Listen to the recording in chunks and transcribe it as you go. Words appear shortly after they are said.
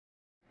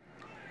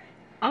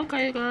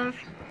Okay, guys.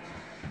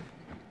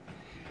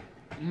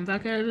 I'm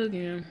back at it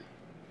again.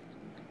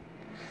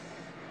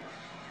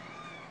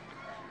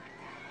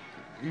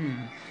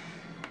 Mm.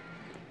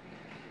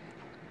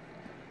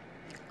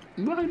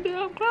 Why did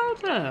I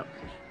close that?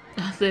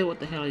 I said, what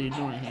the hell are you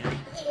doing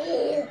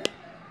here?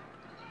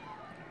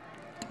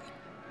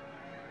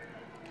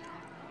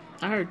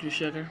 I heard you,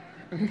 sugar.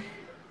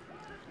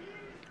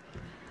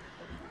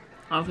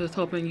 I was just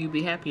hoping you'd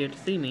be happier to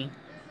see me.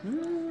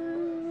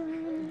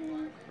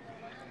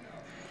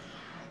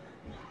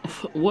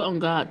 What on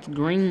God's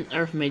green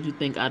earth made you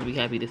think I'd be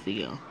happy to see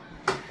you?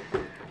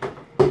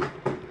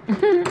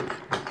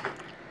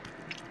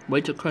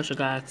 Wait to crush a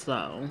guy's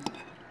soul.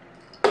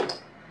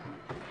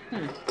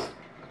 Hmm.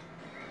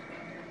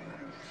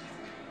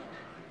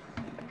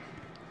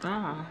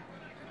 Ah.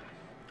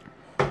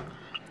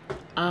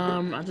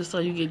 I just saw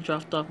you get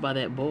dropped off by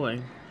that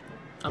boy.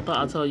 I thought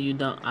I told you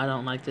I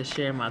don't like to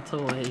share my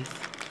toys.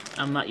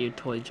 I'm not your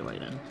toy,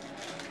 Jordan.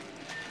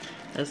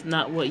 That's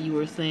not what you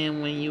were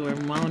saying when you were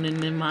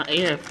moaning in my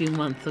ear a few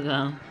months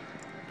ago.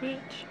 Bitch.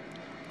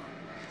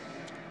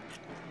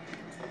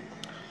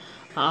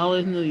 I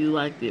always knew you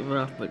liked it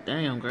rough, but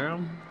damn, girl,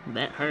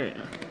 that hurt.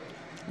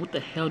 What the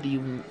hell do you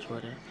want,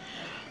 Jordan?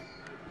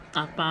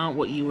 I found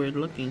what you were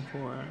looking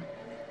for.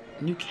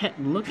 You kept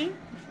looking?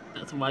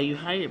 That's why you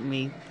hired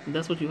me.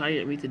 That's what you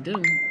hired me to do,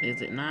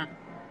 is it not?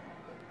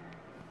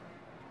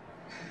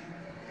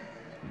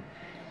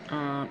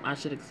 I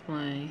should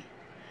explain.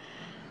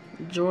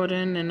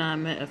 Jordan and I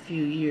met a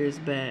few years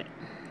back,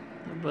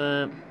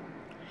 but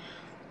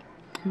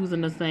he was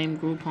in the same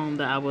group home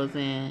that I was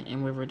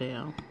in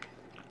Riverdale.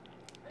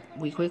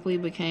 We quickly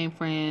became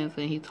friends,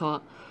 and he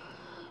taught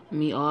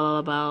me all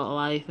about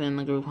life in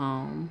the group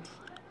homes.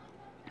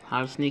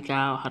 How to sneak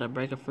out, how to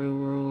break a few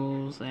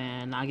rules,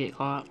 and not get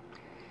caught.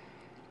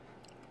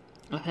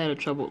 I've had a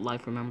troubled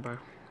life, remember?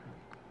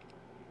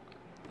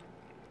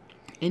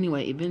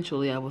 Anyway,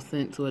 eventually I was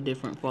sent to a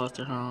different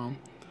foster home.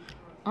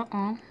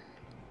 Uh-uh.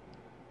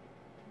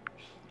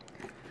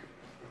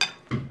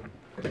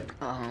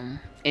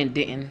 And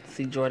didn't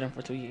see Jordan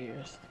for 2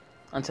 years.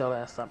 Until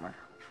last summer.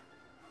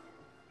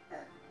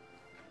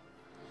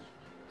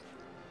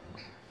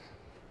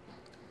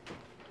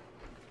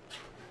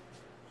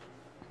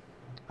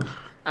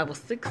 I was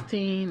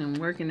 16 and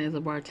working as a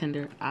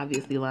bartender,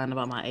 obviously lying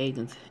about my age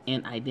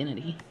and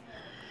identity.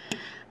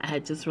 I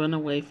had just run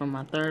away from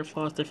my third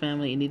foster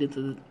family and needed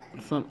to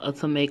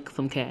make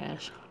some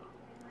cash.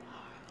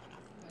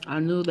 I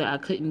knew that I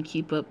couldn't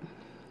keep up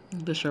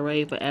the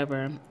charade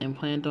forever and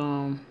planned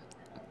on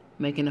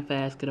making a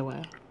fast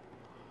getaway.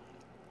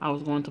 I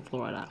was going to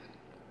Florida.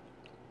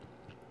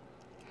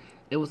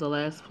 It was the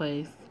last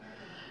place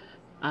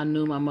I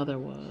knew my mother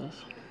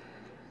was.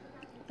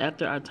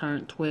 After I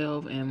turned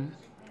 12 and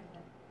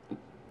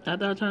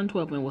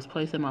was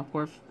placed in my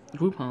fourth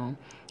group home,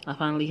 I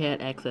finally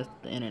had access to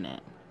the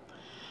internet.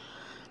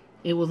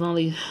 It was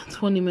only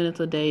 20 minutes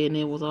a day and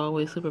it was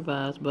always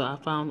supervised, but I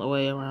found a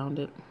way around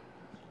it.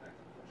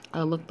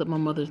 I looked up my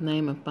mother's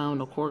name and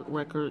found a court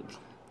record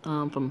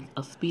from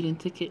a speeding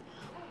ticket.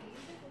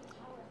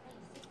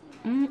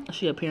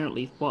 She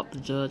apparently fought the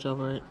judge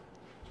over it.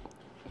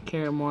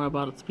 Cared more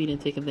about a speeding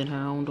ticket than her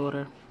own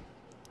daughter.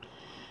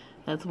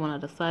 That's when I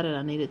decided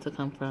I needed to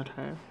confront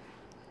her.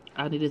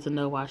 I needed to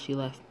know why she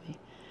left me.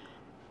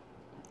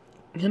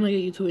 Can I get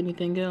you to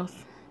anything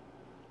else?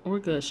 We're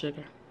good,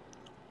 sugar.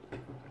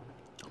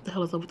 What the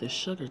hell is up with this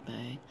sugar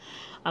thing?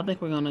 I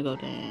think we're gonna go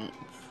dance.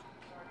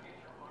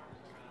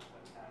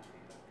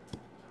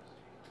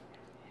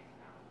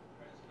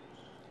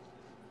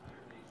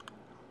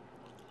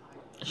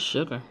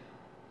 Sugar.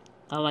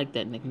 I like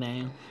that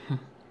nickname.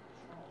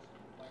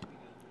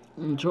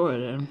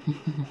 Jordan.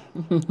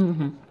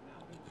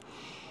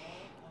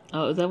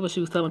 Oh, is that what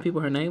she was telling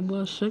people her name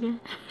was? Sugar?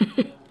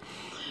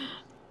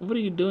 What are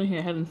you doing here?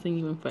 I haven't seen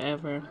you in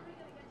forever.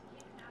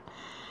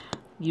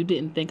 You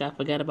didn't think I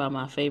forgot about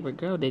my favorite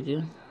girl, did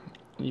you?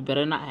 You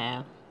better not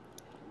have.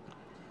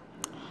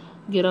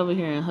 Get over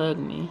here and hug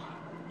me.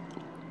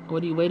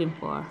 What are you waiting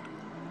for?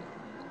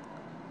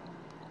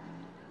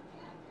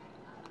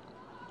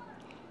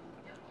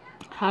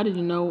 How did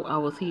you know I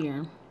was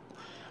here?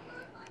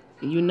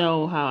 You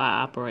know how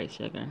I operate,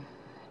 sugar.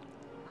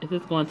 Is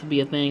this going to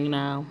be a thing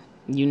now?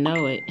 You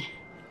know it.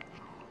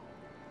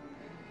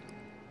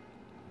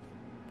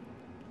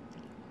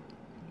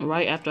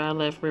 Right after I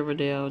left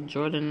Riverdale,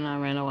 Jordan and I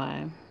ran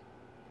away.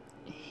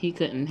 He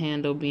couldn't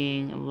handle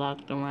being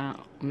knocked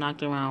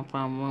around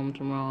from room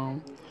to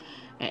room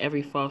at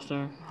every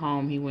foster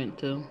home he went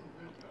to.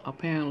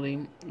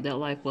 Apparently, that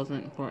life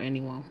wasn't for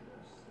anyone.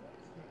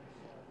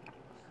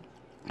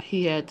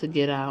 He had to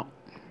get out.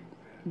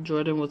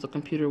 Jordan was a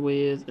computer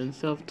whiz and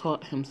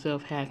self-taught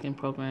himself hacking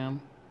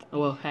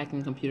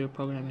computer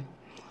programming,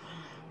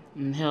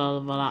 and hell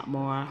of a lot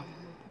more,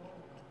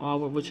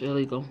 all of which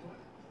illegal.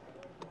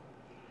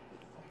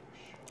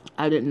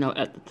 I didn't know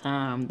at the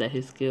time that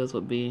his skills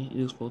would be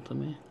useful to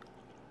me.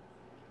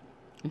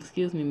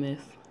 Excuse me,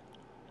 miss.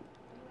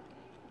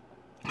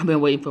 I've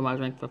been waiting for my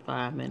drink for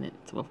 5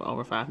 minutes. Well, for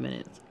over 5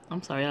 minutes.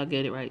 I'm sorry, I'll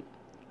get it right.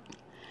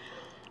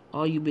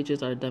 All you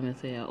bitches are dumb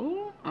as hell.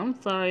 Oh,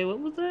 I'm sorry. What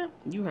was that?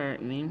 You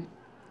heard me.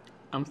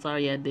 I'm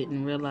sorry I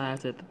didn't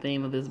realize that the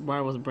theme of this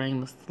bar was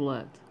Brainless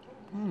Slut.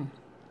 The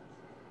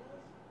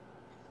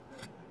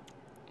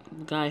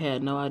guy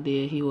had no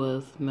idea he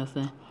was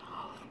messing.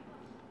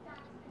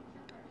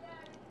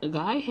 That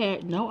guy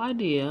had no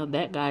idea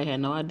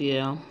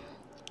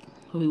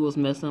who he was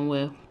messing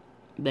with.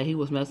 That he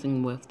was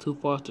messing with 2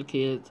 foster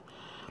kids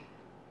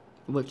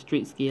with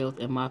street skills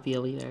and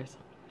mafia leaders.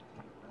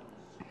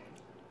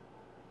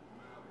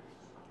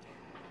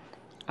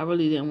 I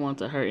really didn't want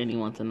to hurt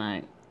anyone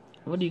tonight.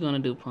 What are you gonna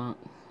do, punk?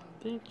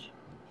 Bitch.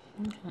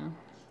 Okay.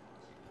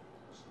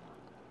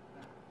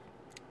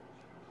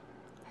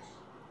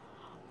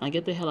 Now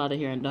get the hell out of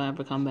here and don't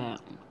ever come back.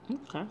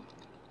 Okay.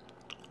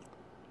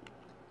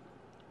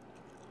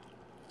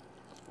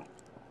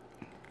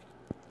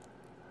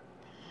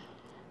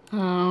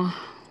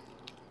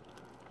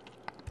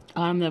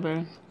 I've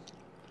never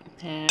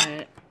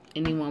had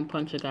anyone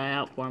punch a guy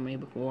out for me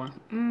before.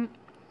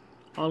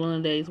 All in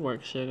a day's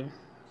work, sugar.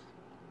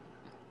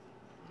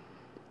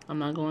 I'm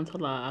not going to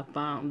lie. I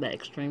found that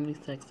extremely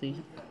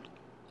sexy.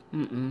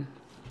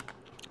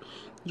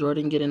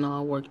 Jordan getting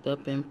all worked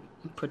up and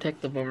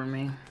protective over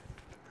me.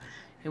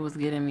 It was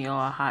getting me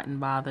all hot and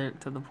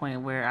bothered to the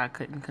point where I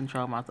couldn't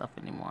control myself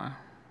anymore.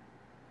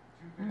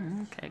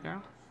 Okay,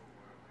 girl.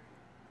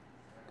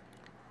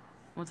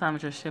 What time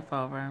is your shift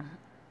over?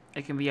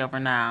 It can be over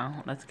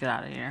now. Let's get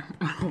out of here.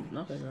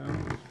 Okay, girl.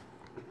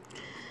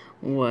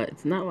 What?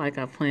 It's not like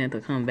I plan to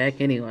come back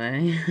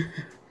anyway.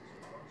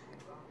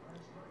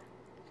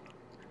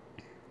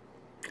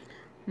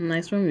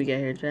 Nice room you got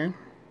here, Jay.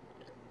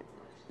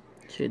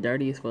 Shit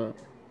dirty as fuck.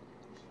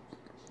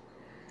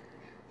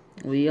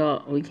 We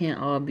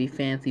can't all be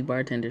fancy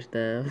bartender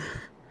stuff.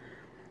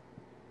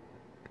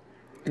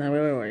 Now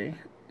where were we?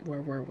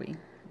 Where were we?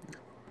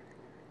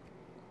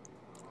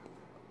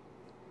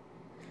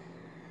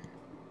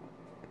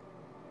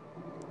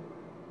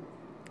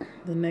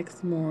 The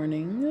next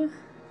morning.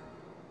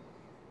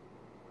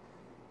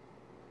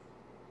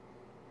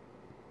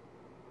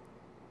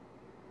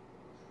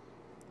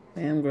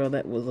 Damn, girl,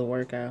 that was a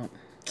workout.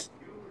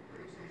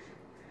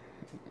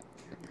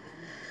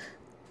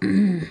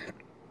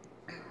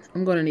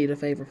 I'm gonna need a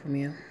favor from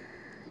you.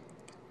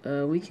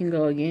 We can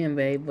go again,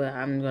 babe, but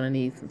I'm gonna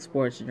need some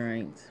sports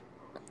drinks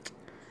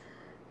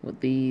with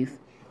these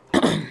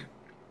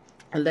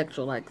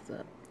electrolytes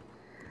up.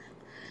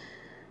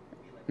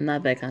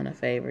 Not that kind of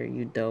favor,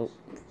 you dope.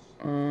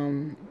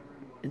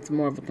 It's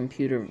more of a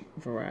computer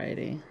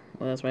variety.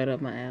 Well, that's right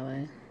up my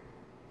alley.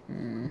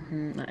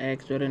 I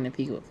asked Jordan if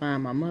he could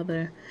find my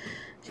mother.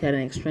 She had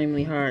an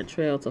extremely hard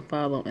trail to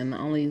follow, and the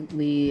only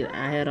lead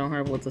I had on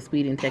her was a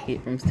speeding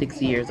ticket from 6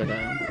 years ago.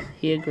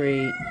 He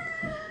agreed.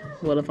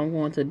 Well, if I'm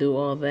going to do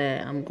all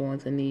that, I'm going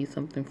to need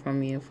something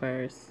from you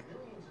first.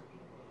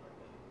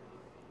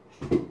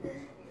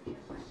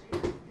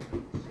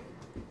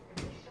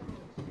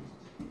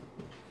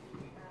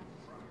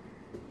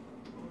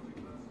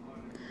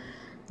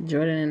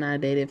 Jordan and I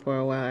dated for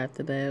a while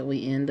after that.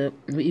 We ended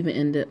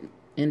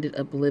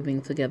up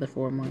living together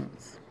for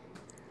months.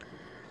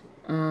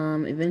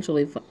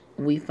 Eventually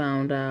we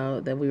found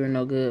out that we were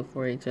no good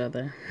for each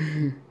other.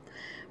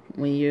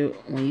 When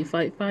you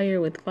fight fire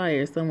with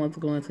fire, someone's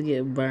going to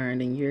get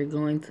burned, and you're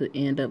going to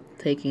end up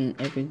taking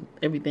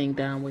everything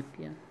down with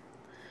you.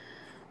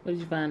 What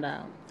did you find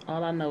out?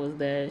 All I know is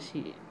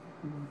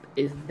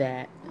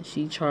that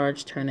she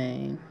changed her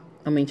name.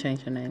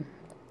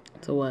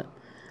 To what?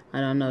 I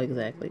don't know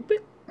exactly. But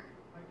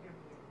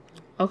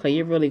okay,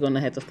 you're really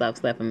gonna have to stop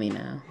slapping me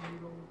now.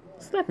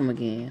 Slap him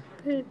again,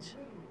 bitch.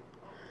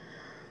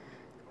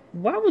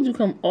 Why would you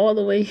come all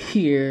the way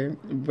here,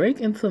 break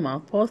into my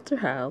foster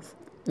house,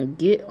 and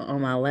get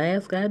on my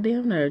last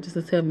goddamn nerve just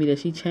to tell me that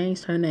she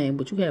changed her name,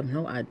 but you have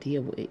no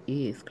idea what it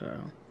is,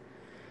 girl?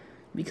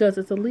 Because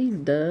it's a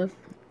leaf, Dove.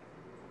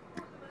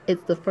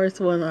 It's the first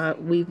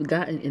one we've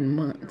gotten in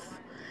months.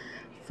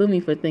 Sue me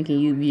for thinking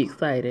you'd be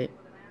excited.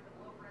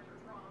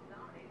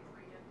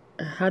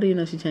 How do you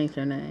know she changed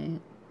her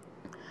name?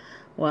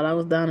 While I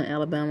was down in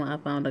Alabama, I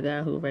found a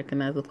guy who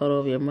recognized a photo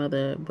of your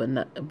mother, but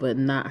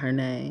not her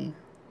name.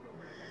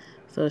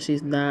 So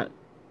she's not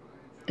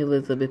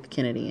Elizabeth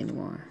Kennedy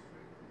anymore.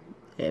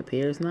 It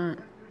appears not.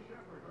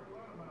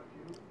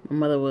 My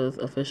mother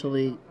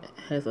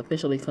has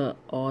officially cut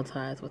all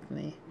ties with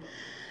me.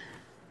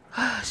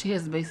 She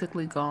has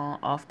basically gone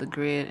off the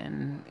grid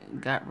and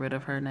got rid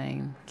of her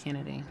name,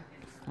 Kennedy.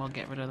 Well,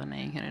 get rid of the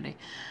name Kennedy.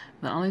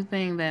 The only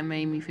thing that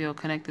made me feel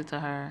connected to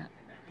her,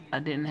 I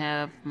didn't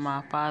have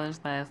my father's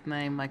last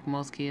name like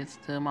most kids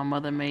do. My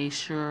mother made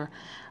sure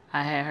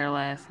I had her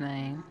last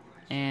name,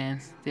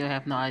 and still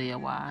have no idea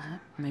why.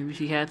 Maybe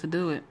she had to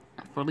do it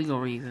for legal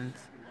reasons.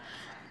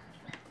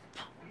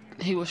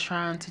 He was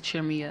trying to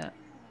cheer me up.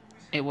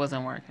 It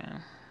wasn't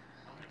working.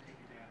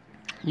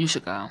 You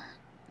should go.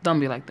 Don't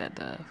be like that,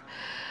 Dove.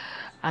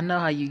 I know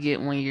how you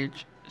get when you're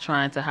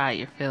trying to hide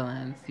your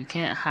feelings. You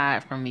can't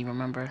hide from me,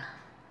 remember?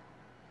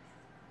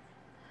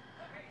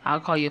 I'll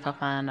call you if I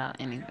find out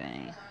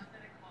anything.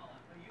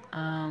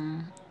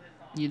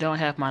 You don't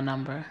have my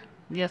number.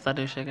 Yes, I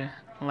do, sugar.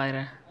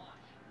 Later.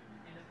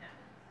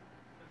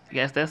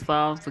 Yes, that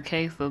solves the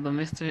case of the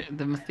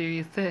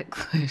mysterious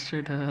text. It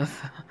sure does.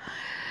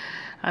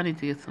 I need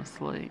to get some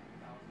sleep.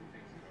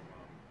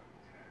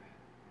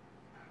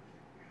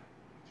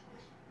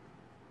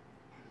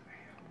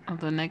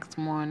 The next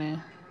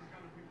morning.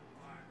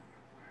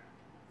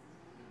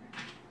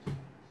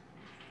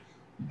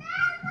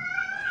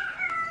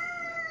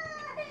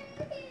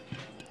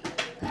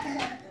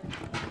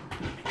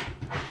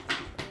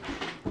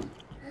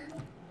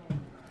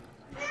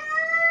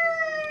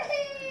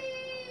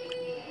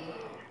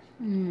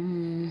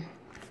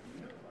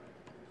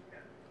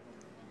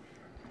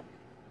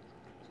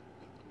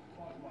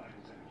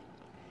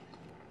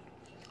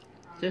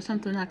 There's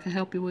something I can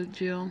help you with,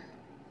 Jill.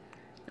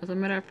 As a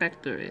matter of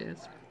fact, there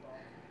is.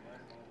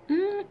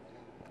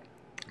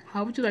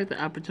 How would you like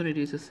the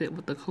opportunity to sit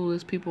with the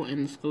coolest people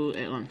in the school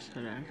at lunch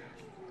today?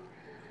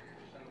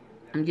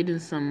 I'm getting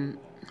some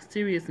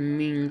serious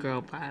mean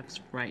girl vibes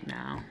right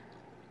now.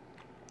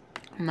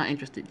 I'm not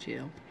interested,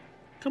 Jill.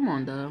 Come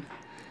on, Dove.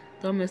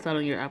 Don't miss out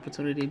on your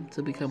opportunity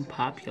to become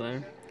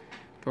popular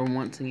for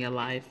once in your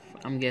life,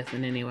 I'm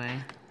guessing anyway.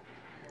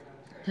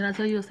 Can I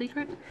tell you a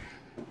secret?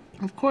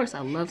 Of course, I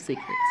love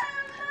secrets.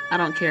 I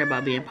don't care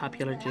about being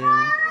popular,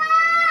 Jill.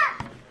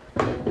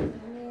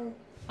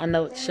 I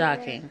know it's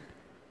shocking.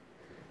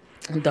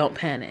 Don't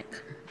panic.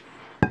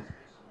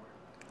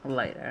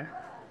 Later.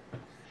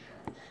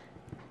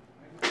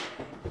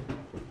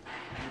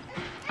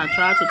 I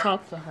tried to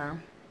talk to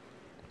her.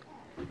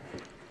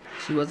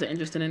 She wasn't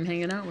interested in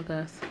hanging out with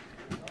us.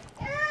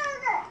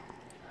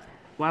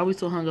 Why are we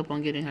so hung up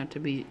on getting her to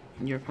be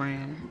your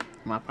friend?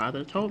 My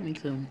father told me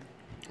to.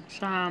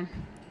 Sean,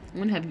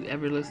 when have you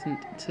ever listened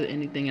to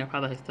anything your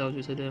father has told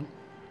you to do?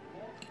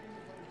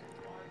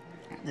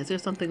 Is there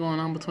something going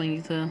on between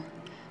you two?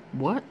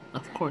 What?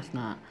 Of course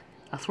not.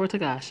 I swear to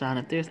God, Sean,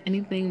 if there's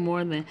anything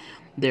more than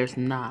there's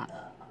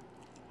not.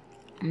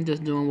 I'm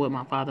just doing what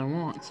my father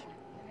wants.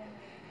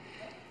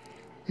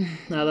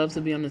 I love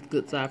to be on this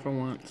good side for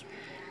once.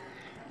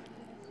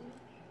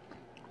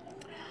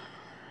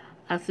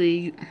 I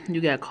see you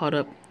got caught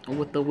up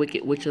with the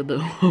Wicked Witch of the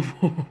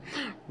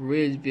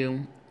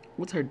Ridgeview.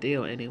 What's her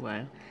deal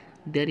anyway?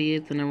 Daddy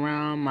isn't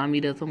around,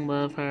 Mommy doesn't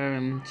love her,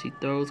 and she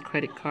throws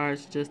credit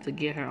cards just to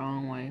get her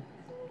own way.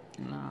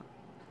 Nah.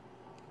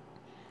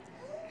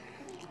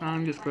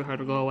 I'm just for her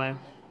to go away.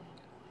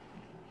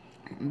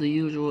 The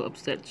usual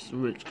upset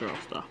rich girl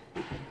stuff.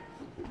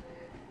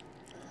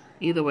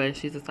 Either way,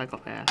 she's a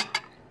psychopath.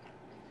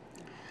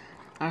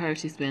 I heard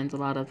she spends a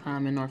lot of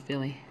time in North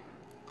Philly.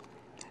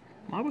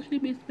 Why would she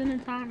be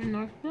spending time in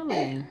North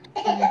Philly?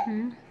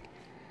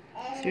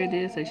 Sure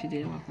did say she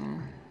did my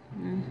phone.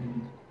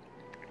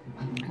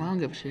 Well, I don't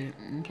give a shit.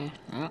 Okay.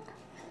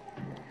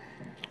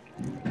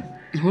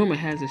 Rumor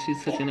has it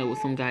she's hooking up with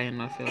some guy in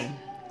North Philly.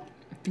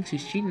 I think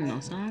she's cheating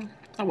on Sam.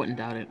 I wouldn't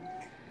doubt it.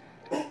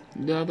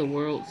 They're the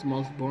world's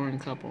most boring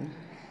couple.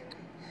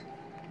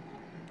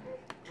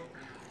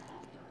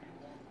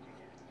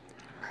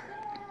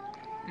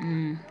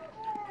 You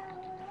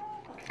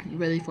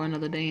ready for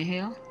another day in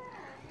hell?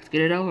 Let's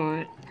get it over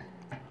with.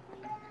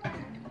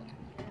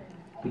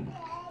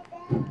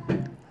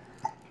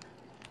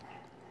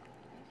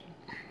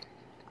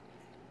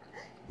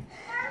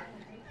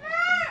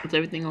 Is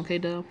everything okay,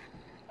 Dove?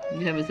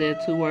 You haven't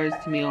said 2 words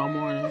to me all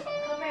morning.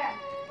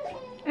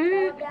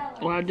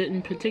 Well, I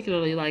didn't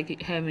particularly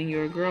like having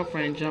your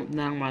girlfriend jump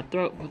down my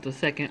throat for the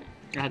second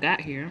I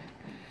got here.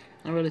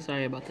 I'm really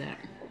sorry about that.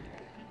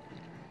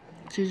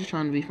 She's just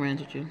trying to be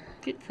friends with you.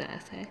 Get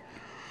sassy.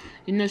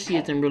 You know she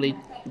isn't really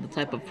the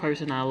type of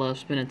person I love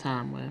spending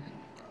time with.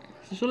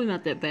 She's really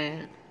not that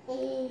bad.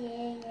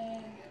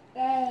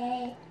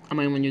 I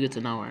mean, when you get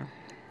to know her.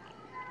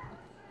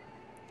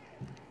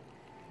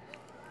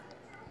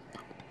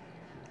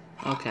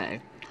 Okay.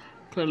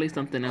 Clearly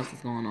something else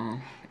is going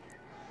on.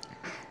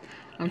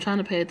 I'm trying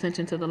to pay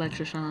attention to the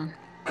lecture, Sean.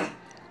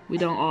 We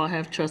don't all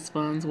have trust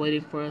funds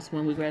waiting for us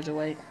when we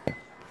graduate.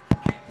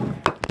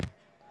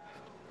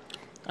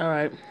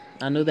 Alright.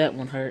 I knew that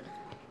one hurt.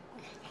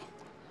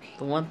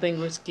 The one thing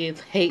rich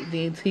kids hate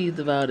being teased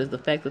about is the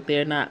fact that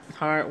they're not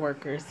hard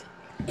workers.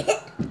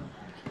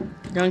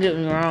 Don't get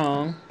me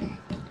wrong.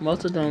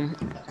 Most of them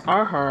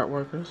are hard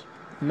workers.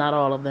 Not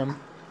all of them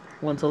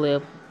want to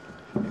live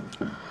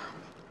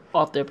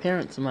off their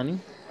parents' money.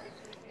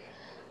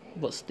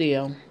 But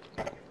still.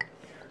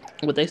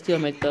 But they still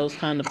make those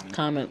kind of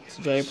comments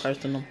very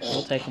personal.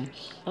 We'll take them.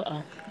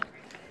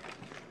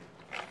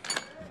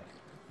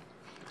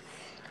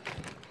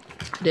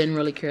 Didn't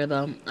really care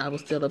though. I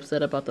was still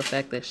upset about the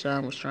fact that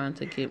Sean was trying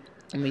to get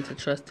me to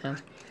trust him,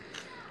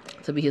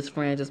 to be his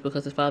friend, just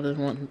because his father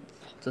wanted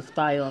to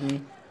spy on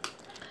me.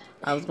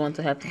 I was going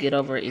to have to get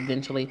over it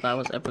eventually if I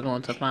was ever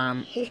going to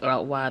find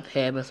out why the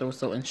headmaster was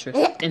so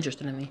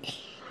interested in me.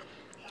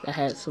 I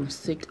had some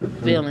sick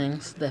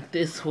feelings that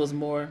this was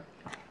more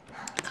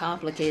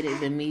complicated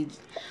than me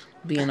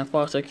being a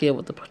foster kid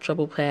with a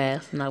troubled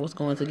past, and I was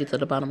going to get to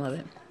the bottom of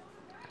it.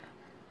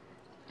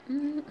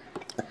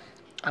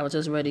 I was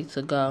just ready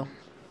to go.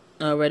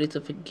 Ready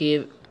to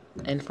forgive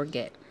and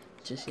forget.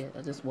 Just yet.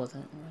 I just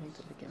wasn't ready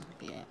to forgive and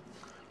forget.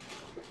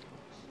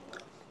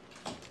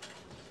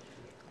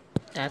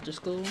 After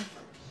school,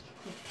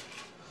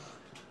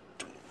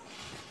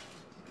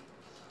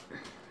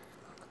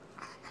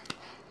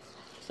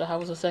 so how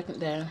was the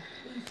second day?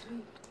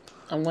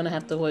 I'm going to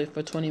have to wait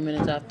for 20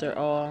 minutes after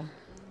all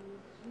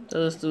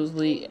the students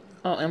leave.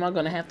 Oh, am I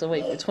going to have to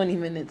wait for 20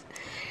 minutes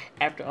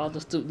after all the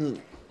students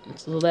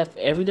left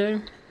every day?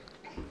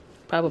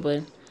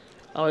 Probably.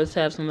 I always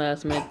have some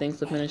last minute things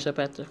to finish up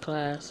after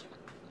class.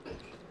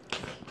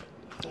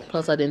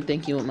 Plus, I didn't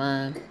think you would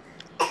mind.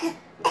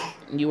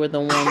 You were the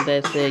one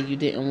that said you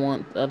didn't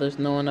want others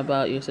knowing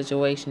about your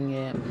situation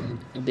yet.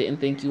 Didn't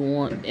think you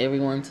want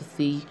everyone to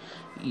see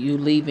you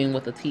leaving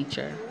with a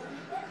teacher,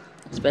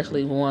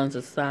 especially ones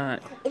assigned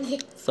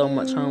so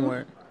much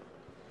homework.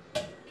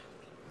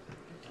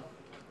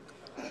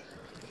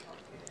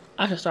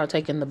 I should start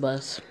taking the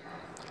bus.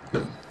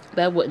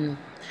 That wouldn't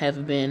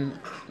have been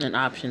an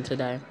option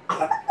today.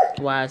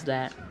 Why is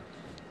that?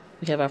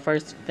 We have our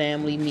first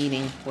family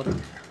meeting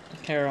with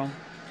Carol.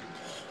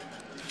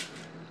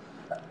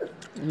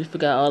 You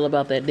forgot all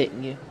about that,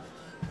 didn't you?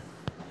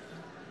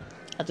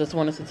 I just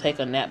wanted to take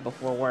a nap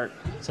before work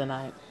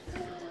tonight.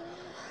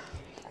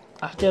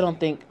 I still don't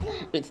think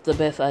it's the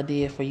best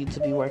idea for you to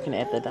be working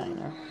at the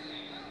diner.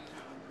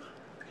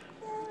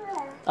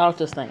 I was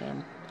just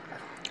saying.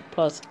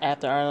 Plus,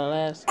 after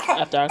our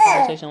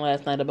conversation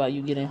last night about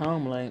you getting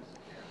home late,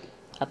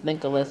 I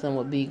think a lesson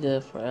would be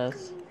good for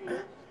us.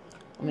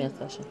 Let me a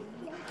session.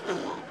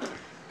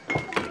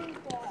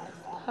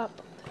 Hop,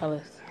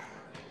 Alice.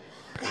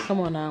 Come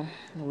on now.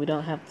 We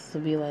don't have to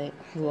be late.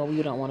 Well,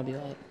 you don't want to be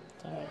late.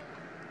 All right.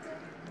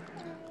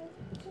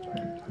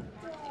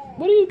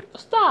 What do you...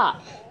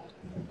 Stop!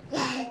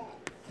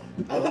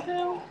 What the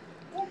hell?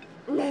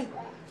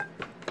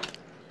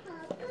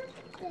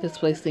 This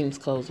place seems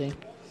cozy.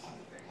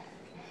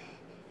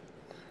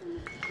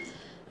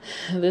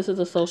 This is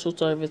a social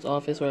service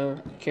office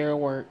where Carol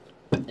worked.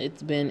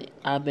 I've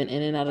been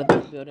in and out of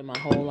this building my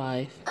whole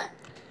life.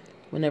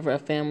 Whenever a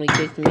family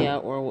kicked me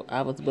out or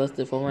I was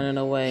busted for running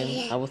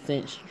away, I was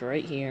sent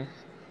straight here.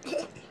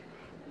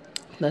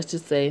 Let's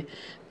just say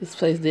this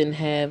place didn't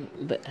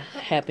have the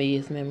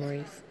happiest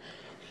memories.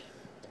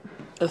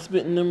 I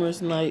spent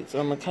numerous nights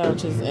on the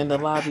couches in the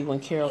lobby when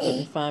Carol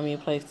couldn't find me a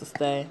place to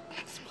stay.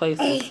 This place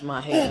is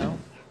my hell.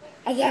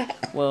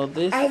 Well,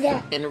 this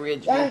and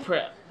Ridgeview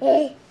Prep.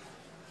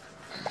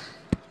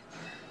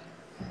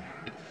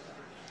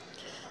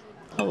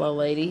 Hello,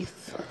 ladies.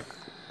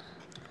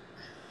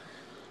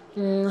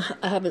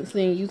 I haven't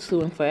seen you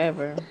two in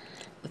forever.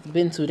 It's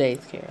been 2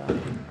 days, Carol.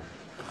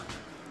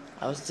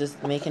 I was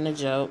just making a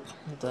joke.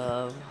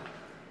 I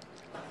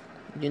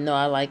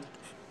like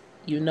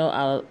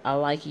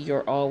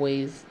you're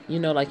always,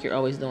 like you're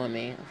always doing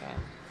me. Okay.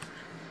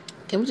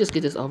 Can we just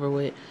get this over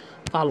with?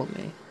 Follow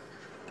me.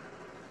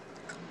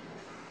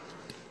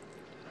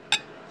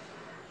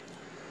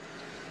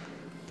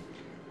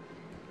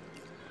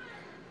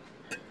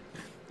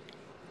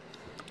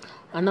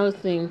 I know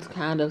it seems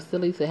kind of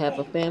silly to have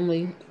a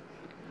family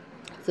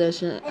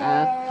session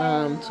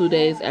 2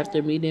 days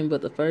after meeting,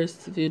 but the first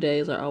few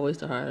days are always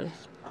the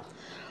hardest.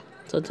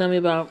 So tell me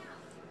about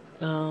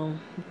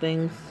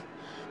things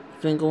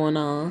that's been going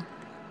on.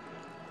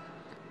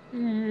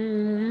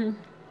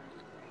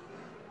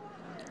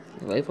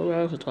 Wait for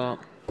Rose to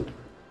talk.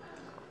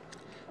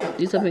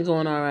 These have been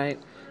going all right.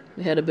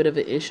 We had a bit of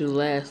an issue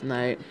last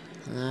night.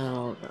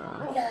 Oh,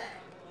 God.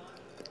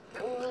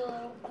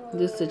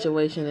 This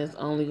situation is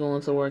only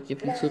going to work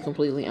if you're too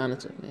completely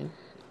honest with me.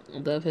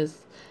 Dove has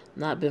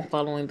not been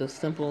following the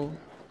simple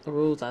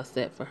rules I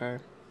set for her.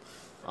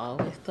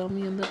 Always throw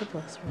me under the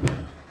bus.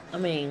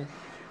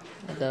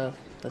 Dove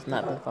has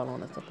not been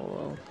following the simple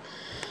rules.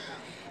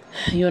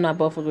 You and I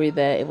both agree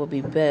that it would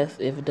be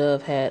best if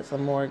Dove had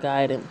some more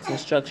guidance and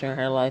structure in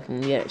her life,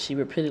 and yet she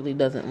repeatedly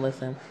doesn't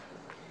listen.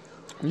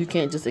 You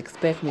can't just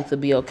expect me to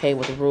be okay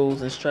with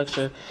rules and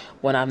structure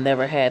when I've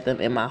never had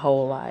them in my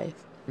whole life.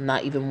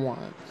 Not even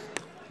once.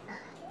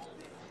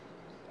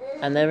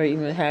 I never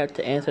even had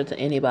to answer to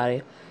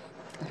anybody.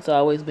 It's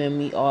always been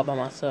me all by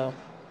myself.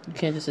 You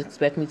can't just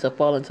expect me to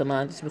fall into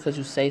line just because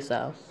you say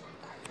so.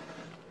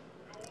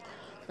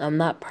 I'm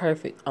not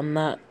perfect. I'm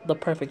not the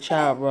perfect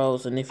child,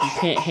 Rose, and if you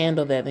can't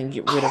handle that, then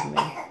get rid of me.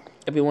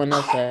 Everyone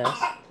else has.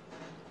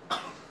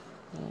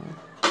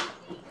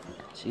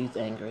 She's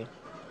angry.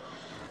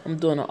 I'm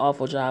doing an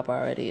awful job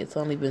already. It's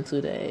only been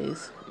 2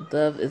 days.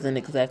 Dove isn't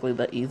exactly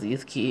the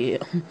easiest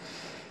kid.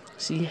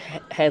 She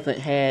hasn't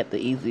had the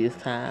easiest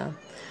time.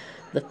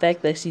 The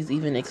fact that she's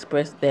even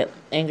expressed that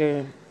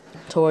anger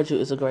towards you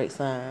is a great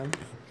sign.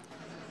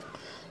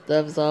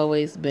 Dove's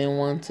always been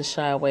one to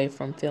shy away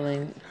from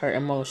feeling her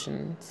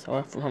emotions,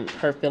 or from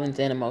her feelings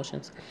and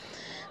emotions.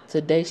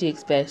 Today she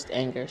expressed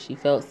anger. She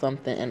felt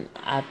something, and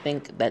I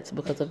think that's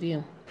because of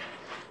you.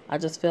 I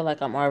just feel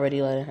like I'm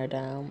already letting her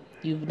down.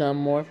 You've done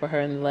more for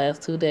her in the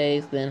last 2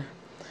 days than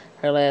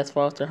her last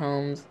foster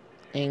homes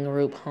and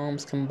group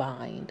homes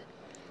combined.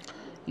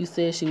 You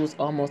said she was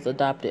almost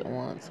adopted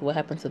once. What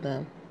happened to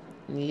them?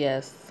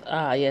 Yes.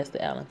 Ah, yes,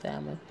 the Allen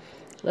family.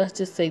 Let's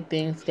just say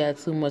things got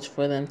too much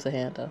for them to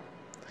handle.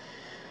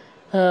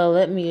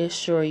 Let me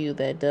assure you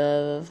that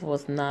Dove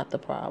was not the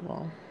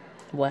problem.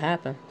 What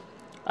happened?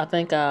 I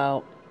think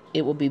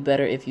it will be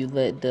better if you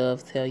let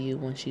Dove tell you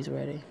when she's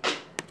ready.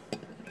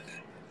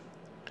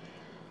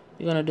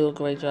 You're going to do a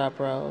great job,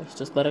 Rose.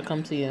 Just let her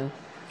come to you.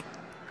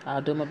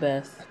 I'll do my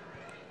best.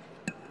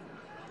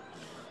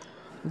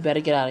 You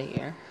better get out of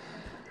here.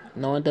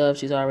 Knowing Dove,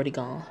 she's already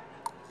gone.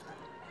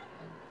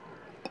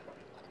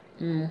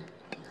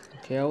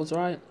 Carol was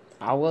right.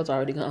 I was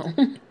already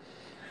gone.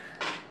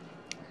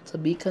 To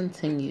be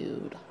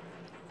continued.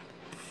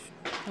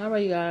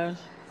 Alright, you guys.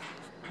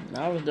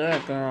 That was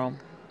that, girl.